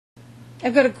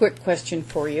I've got a quick question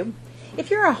for you. If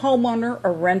you're a homeowner,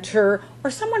 a renter, or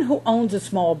someone who owns a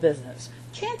small business,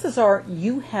 chances are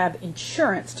you have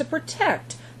insurance to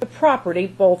protect the property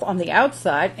both on the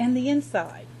outside and the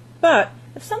inside. But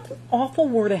if something awful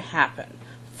were to happen,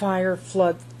 fire,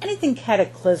 flood, anything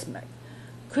cataclysmic,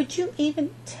 could you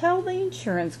even tell the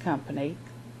insurance company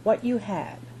what you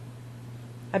had?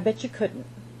 I bet you couldn't.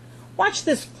 Watch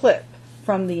this clip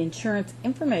from the Insurance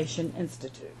Information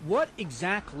Institute. What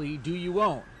exactly do you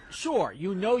own? Sure,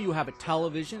 you know you have a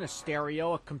television, a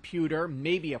stereo, a computer,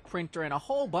 maybe a printer, and a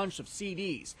whole bunch of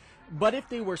CDs. But if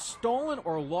they were stolen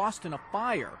or lost in a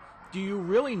fire, do you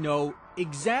really know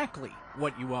exactly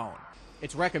what you own?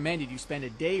 It's recommended you spend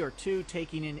a day or two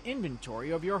taking an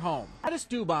inventory of your home. Gladys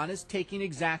Dubon is taking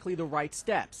exactly the right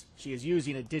steps. She is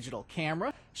using a digital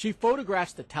camera. She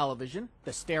photographs the television,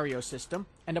 the stereo system,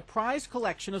 and a prized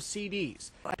collection of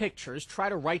CDs. Pictures try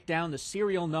to write down the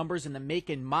serial numbers and the make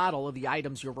and model of the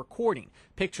items you're recording.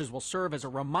 Pictures will serve as a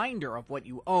reminder of what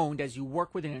you owned as you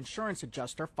work with an insurance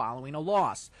adjuster following a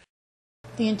loss.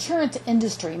 The insurance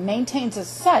industry maintains a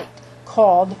site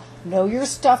called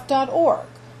knowyourstuff.org.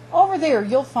 Over there,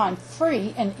 you'll find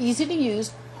free and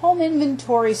easy-to-use home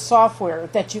inventory software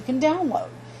that you can download.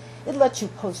 It lets you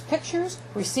post pictures,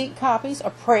 receipt copies,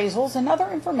 appraisals, and other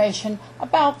information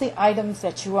about the items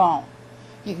that you own.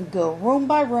 You can go room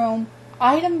by room,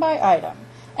 item by item,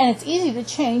 and it's easy to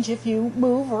change if you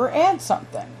move or add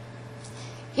something.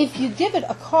 If you give it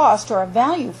a cost or a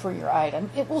value for your item,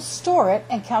 it will store it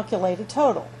and calculate a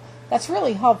total. That's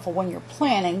really helpful when you're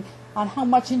planning on how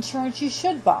much insurance you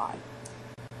should buy.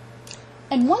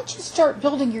 And once you start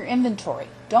building your inventory,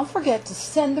 don't forget to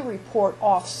send the report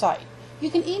off-site. You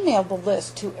can email the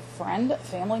list to a friend, a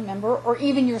family member, or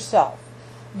even yourself.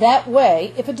 That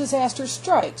way, if a disaster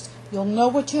strikes, you'll know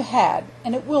what you had,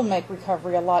 and it will make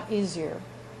recovery a lot easier.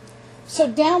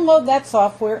 So download that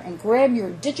software and grab your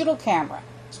digital camera.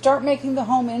 Start making the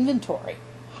home inventory,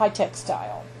 high-tech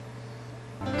style.